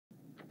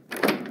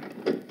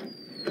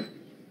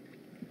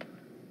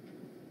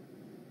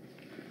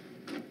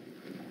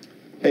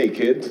Hey,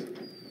 kids.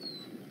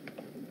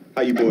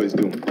 How you boys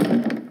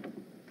doing?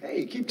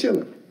 Hey, keep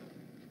chilling.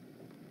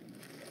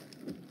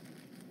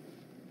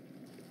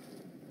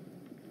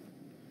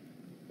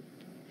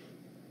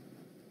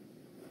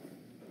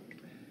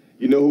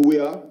 You know who we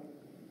are?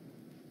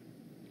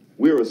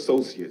 We're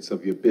associates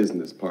of your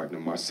business partner,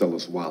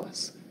 Marcellus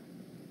Wallace.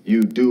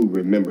 You do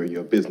remember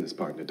your business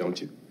partner,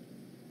 don't you?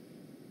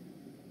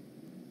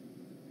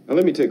 Now,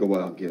 let me take a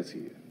wild guess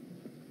here.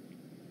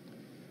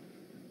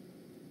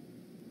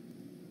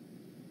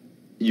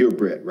 You're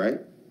Brett, right?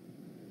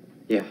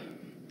 Yeah.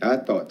 I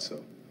thought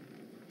so.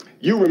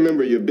 You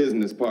remember your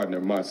business partner,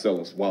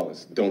 Marcellus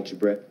Wallace, don't you,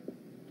 Brett?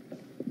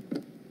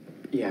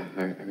 Yeah,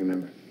 I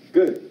remember.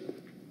 Good.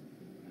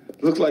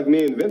 Looks like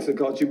me and Vincent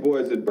caught you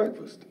boys at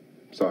breakfast.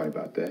 Sorry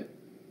about that.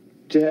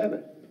 Did you have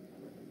it?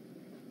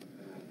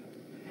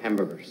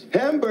 Hamburgers.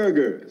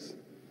 Hamburgers!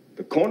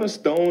 The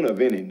cornerstone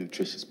of any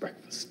nutritious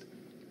breakfast.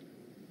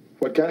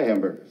 What kind of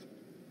hamburgers?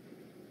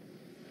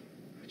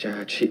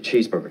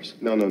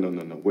 Cheeseburgers. No.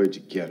 Where'd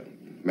you get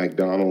them?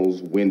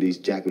 McDonald's, Wendy's,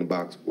 Jack in the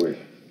Box, where?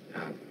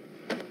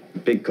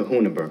 Big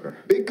Kahuna Burger.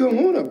 Big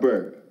Kahuna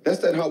Burger. That's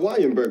that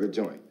Hawaiian burger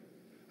joint.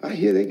 I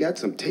hear they got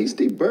some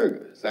tasty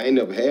burgers. I ain't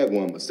never had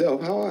one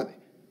myself. How are they?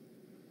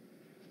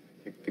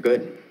 They're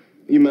good.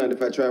 You mind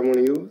if I try one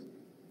of yours?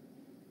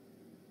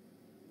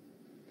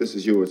 This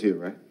is yours here,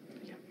 right?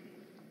 Yeah.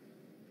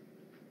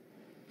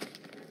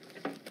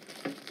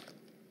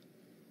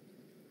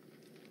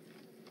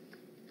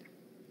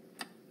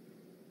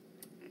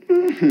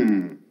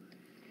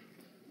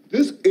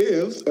 This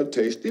is a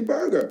tasty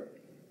burger.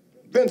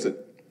 Vincent,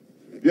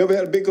 you ever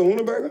had a Big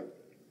Kahuna burger?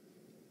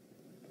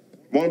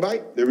 Want a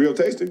bite? They're real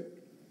tasty.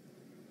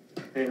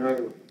 Ain't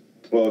hungry.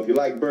 Well, if you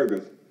like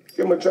burgers,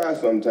 give them a try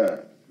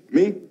sometime.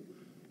 Me?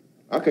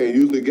 I can't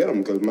usually get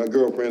them because my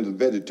girlfriend's a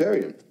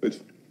vegetarian, which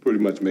pretty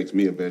much makes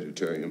me a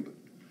vegetarian, but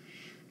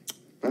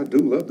I do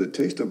love the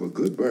taste of a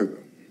good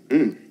burger.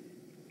 You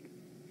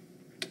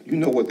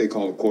know what they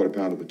call a quarter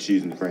pounder with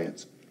cheese in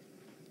France?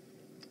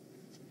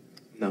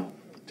 No.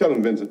 Tell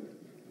him, Vincent.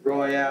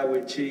 Royale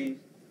with cheese.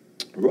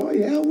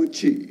 Royale with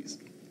cheese.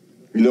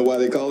 You know why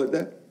they call it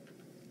that?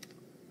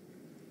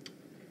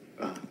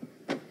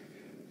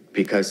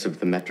 Because of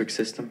the metric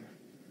system?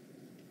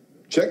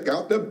 Check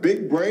out the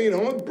big brain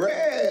on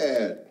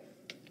Brad.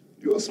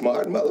 You're a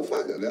smart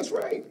motherfucker, that's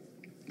right.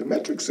 The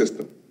metric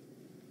system.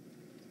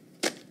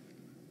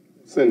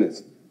 Send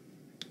this.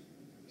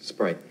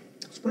 Sprite.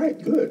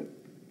 Sprite, good.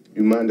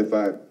 You mind if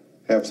I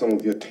have some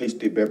of your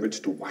tasty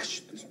beverage to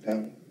wash this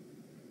down?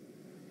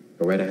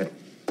 Go right ahead.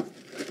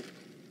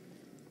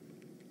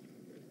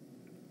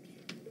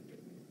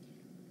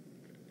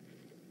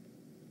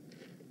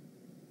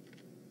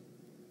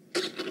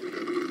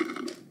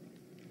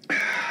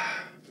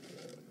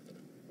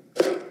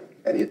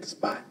 That hit the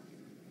spot.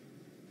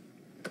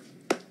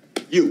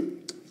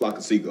 You, flock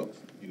of seagulls,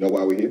 you know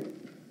why we're here?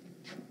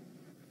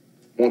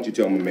 Won't you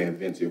tell my man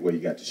Vince here where you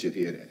got the shit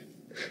hid at?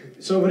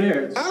 It's over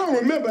there. I don't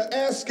remember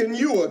asking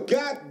you a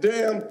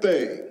goddamn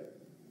thing.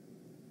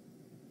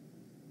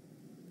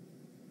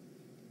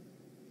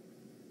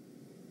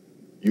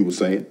 You were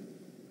saying?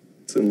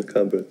 It's in the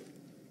cupboard.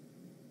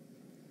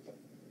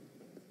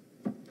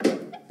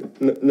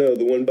 No,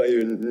 the one by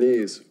your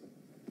knees.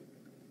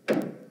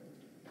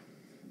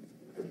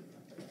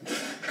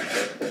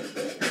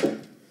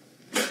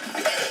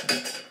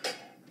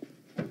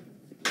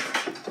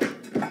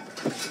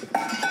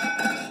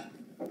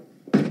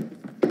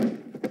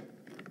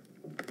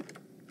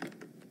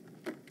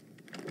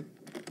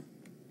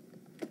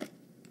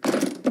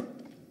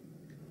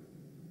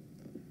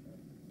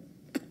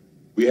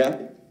 We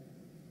happy?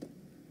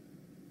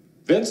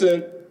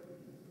 Vincent?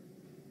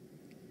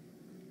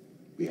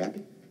 We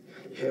happy?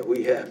 Yeah,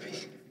 we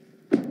happy.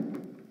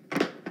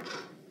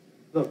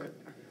 Look,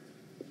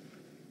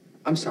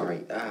 I'm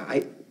sorry.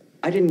 I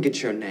didn't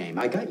get your name.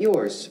 I got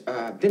yours,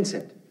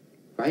 Vincent,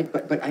 right?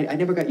 But I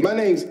never got your... My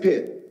name's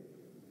Pitt,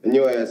 and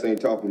your ass ain't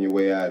talking your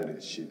way out of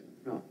this shit.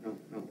 No.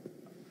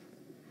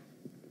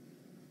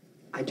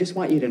 I just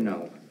want you to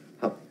know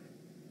how...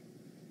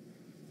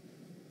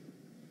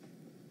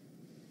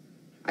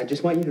 I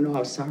just want you to know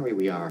how sorry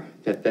we are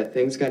that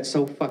things got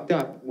so fucked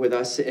up with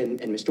us and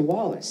Mr.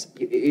 Wallace.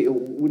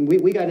 When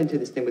we got into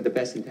this thing with the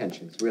best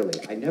intentions, really.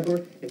 I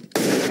never...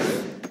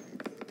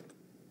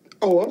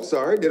 Oh, I'm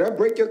sorry. Did I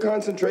break your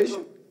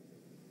concentration?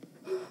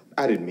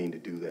 I didn't mean to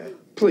do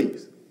that.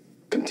 Please,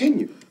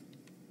 continue.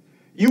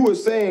 You were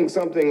saying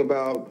something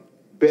about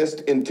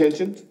best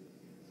intentions?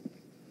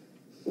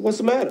 What's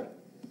the matter?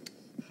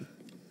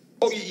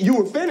 Oh, you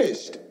were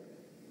finished.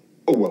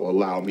 Oh, well,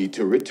 allow me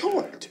to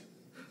retort.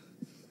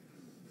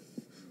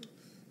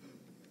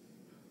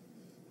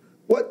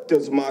 What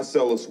does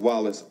Marcellus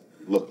Wallace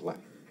look like?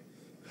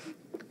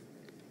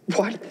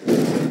 What?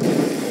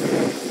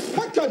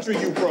 What country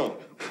you from?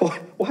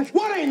 What?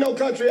 What ain't no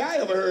country I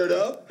ever heard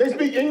of? They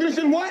speak English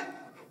and what?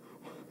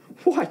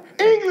 What?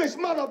 English,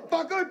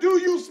 motherfucker!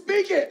 Do you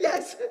speak it?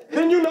 Yes.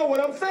 Then you know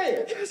what I'm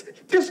saying. Yes.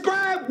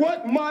 Describe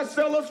what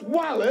Marcellus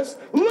Wallace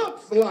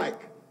looks like.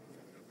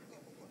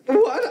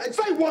 What?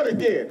 Say what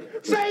again?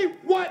 Say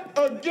what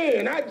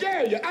again? I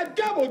dare you. I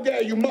double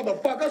dare you,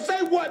 motherfucker.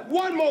 Say what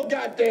one more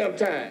goddamn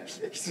time.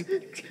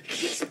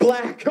 He's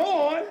black. Go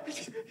on.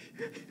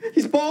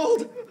 He's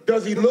bald.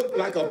 Does he look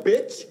like a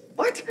bitch?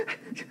 What?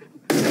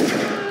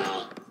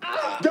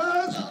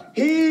 Does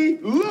he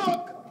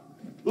look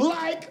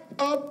like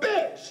a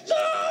bitch?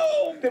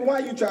 No! Then why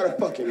you try to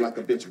fuck him like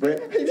a bitch,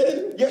 Brett? He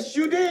did. Yes,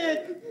 you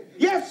did.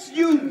 Yes,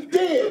 you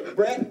did,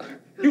 Brett.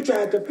 You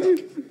tried to fuck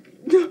him.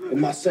 And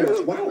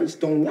Marcellus Wallace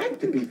don't like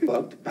to be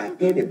fucked by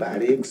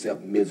anybody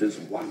except Mrs.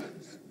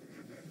 Wallace.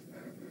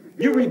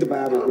 You read the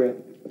Bible, Brett?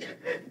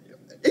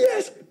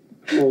 Yes.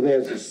 Well,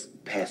 there's this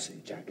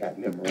passage I got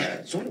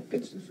memorized. Sort of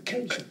fits this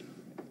occasion.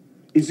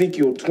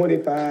 Ezekiel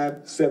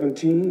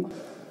 25:17.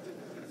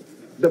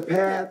 The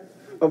path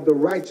of the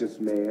righteous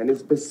man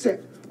is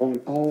beset on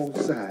all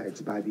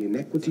sides by the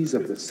iniquities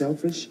of the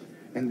selfish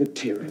and the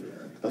tyranny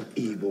of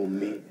evil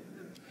men.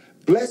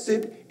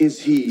 Blessed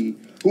is he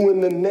who in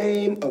the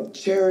name of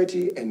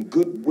charity and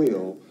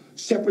goodwill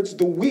shepherds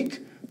the weak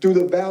through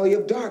the valley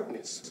of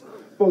darkness.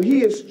 For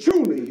he is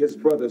truly his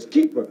brother's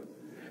keeper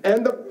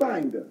and the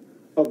finder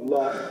of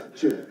lost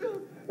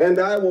children. And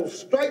I will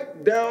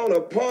strike down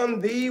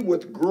upon thee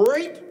with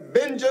great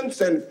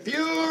vengeance and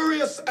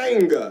furious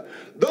anger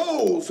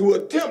those who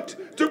attempt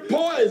to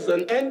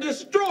poison and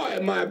destroy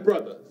my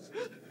brothers.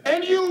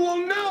 And you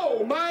will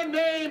know my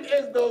name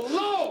is the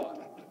Lord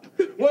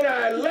when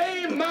I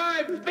lay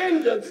my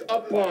vengeance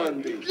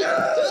upon thee.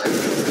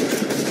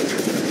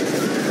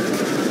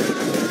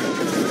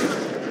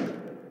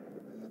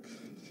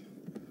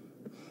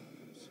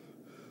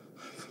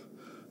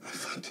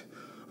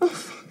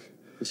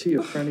 Is he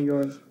a friend of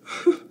yours?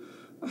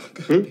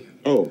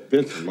 Oh,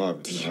 Vincent,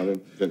 Marvin,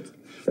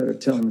 Vincent. Better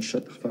tell him to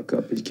shut the fuck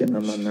up. He's getting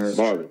on my nerves.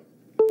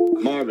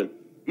 Marvin!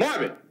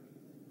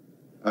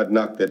 I'd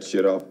knock that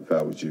shit off if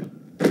I was you.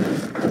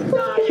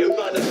 No, you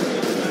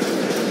motherfucker.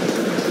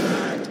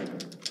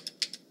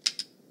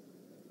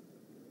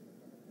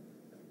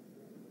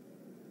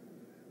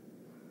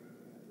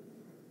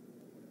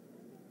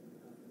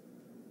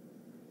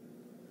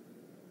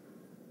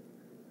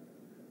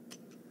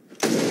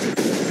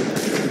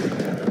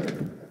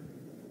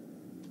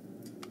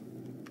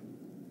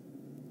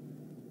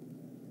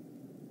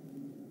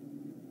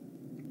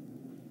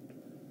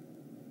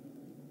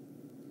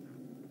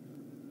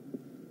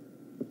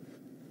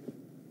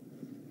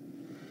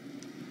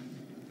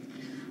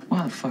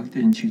 Why the fuck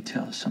didn't you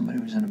tell us somebody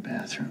was in the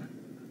bathroom?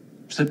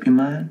 Slip your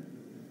mind?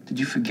 Did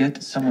you forget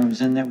that someone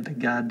was in there with a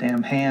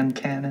goddamn hand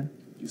cannon?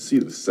 You see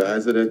the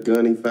size of that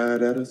gun he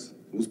fired at us?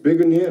 It was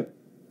bigger than him.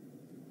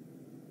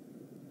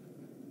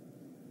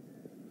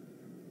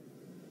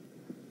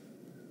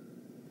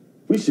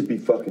 We should be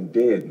fucking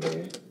dead,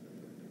 man.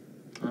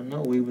 I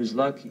know, we was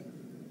lucky.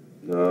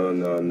 No.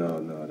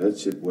 That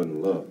shit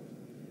wasn't love.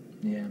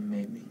 Yeah,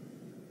 maybe.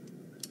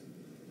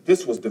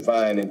 This was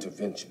divine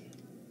intervention.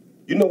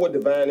 You know what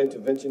divine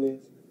intervention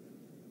is?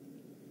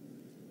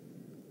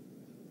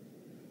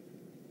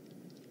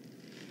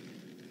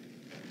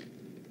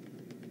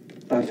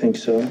 I think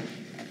so.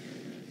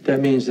 That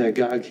means that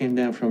God came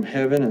down from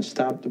heaven and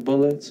stopped the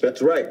bullets?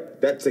 That's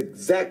right. That's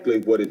exactly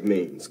what it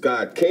means.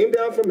 God came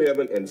down from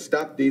heaven and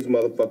stopped these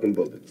motherfucking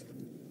bullets.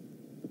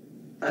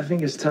 I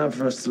think it's time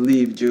for us to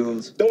leave,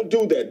 Jules. Don't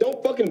do that.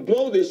 Don't fucking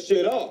blow this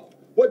shit off.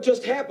 What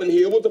just happened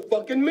here was a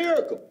fucking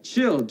miracle.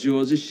 Chill,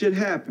 Jules. This shit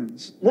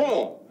happens.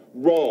 Wrong.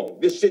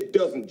 This shit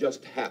doesn't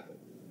just happen.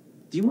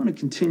 Do you want to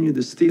continue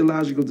this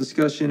theological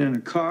discussion in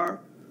a car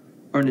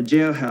or in a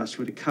jailhouse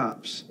with the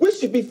cops? We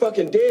should be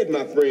fucking dead,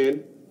 my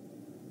friend.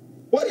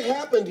 What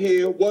happened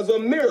here was a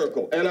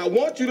miracle, and I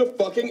want you to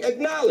fucking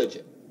acknowledge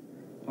it.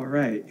 All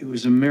right, it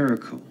was a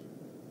miracle.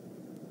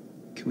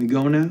 Can we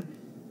go now?